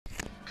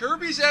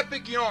Kirby's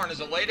Epic Yarn is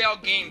a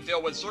laid-out game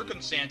filled with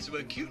circumstances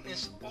with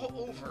cuteness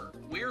all over.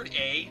 Weird,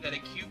 that a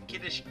cute,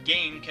 kiddish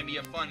game can be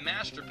a fun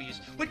masterpiece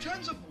with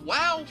tons of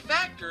wow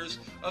factors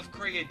of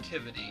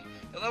creativity.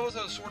 The levels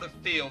are sort of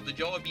filled, the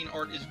jelly bean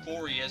art is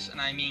glorious,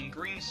 and I mean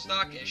green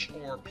stockish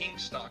or pink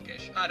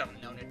stockish. I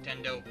don't know,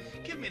 Nintendo.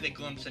 Give me the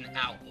glimpse and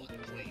outlook,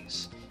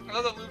 please. I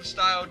love the loop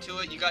style to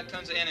it. You got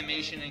tons of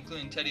animation,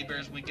 including teddy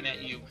bears winking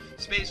at you,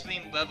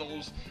 space-themed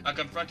levels, a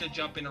confronted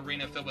jumping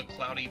arena filled with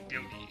cloudy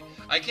beauty.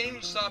 I can't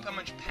even stop how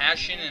much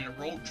passion and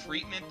role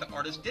treatment the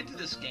artist did to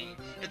this game.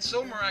 It's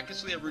so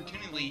miraculously a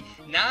routinely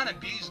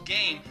non-abused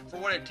game for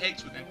what it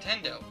takes with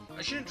Nintendo.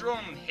 I shouldn't drill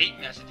them with hate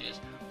messages.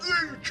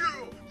 Yeah,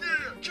 chill!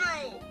 Yeah,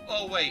 chill!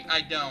 Oh wait,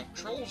 I don't.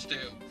 Trolls do.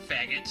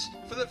 Faggots.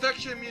 For the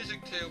affectionate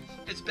music too,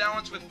 it's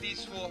balanced with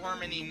peaceful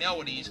harmony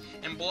melodies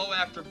and blow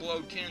after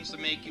blow tunes to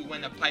make you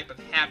win a pipe of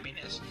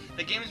happiness.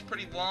 The game is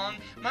pretty long,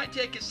 might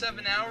take you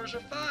 7 hours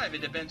or 5,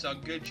 it depends how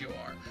good you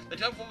are. The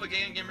tough little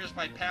game gamers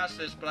might pass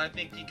this, but I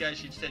think you guys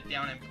should sit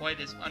down and play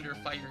this under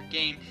fire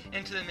game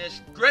into the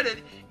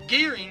misgredded,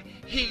 gearing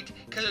heat,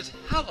 cause it's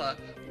hella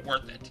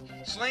worth it.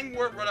 Slang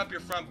word right up your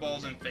front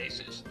balls and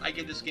faces. I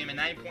give this game a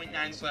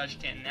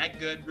 9.9/10. That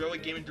good, really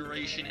game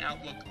duration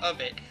outlook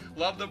of it.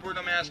 Love the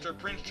Bruno Master,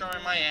 Prince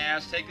Charming my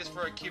ass, take this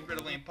for a cute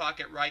riddling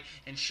pocket right,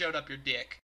 and shut up your dick.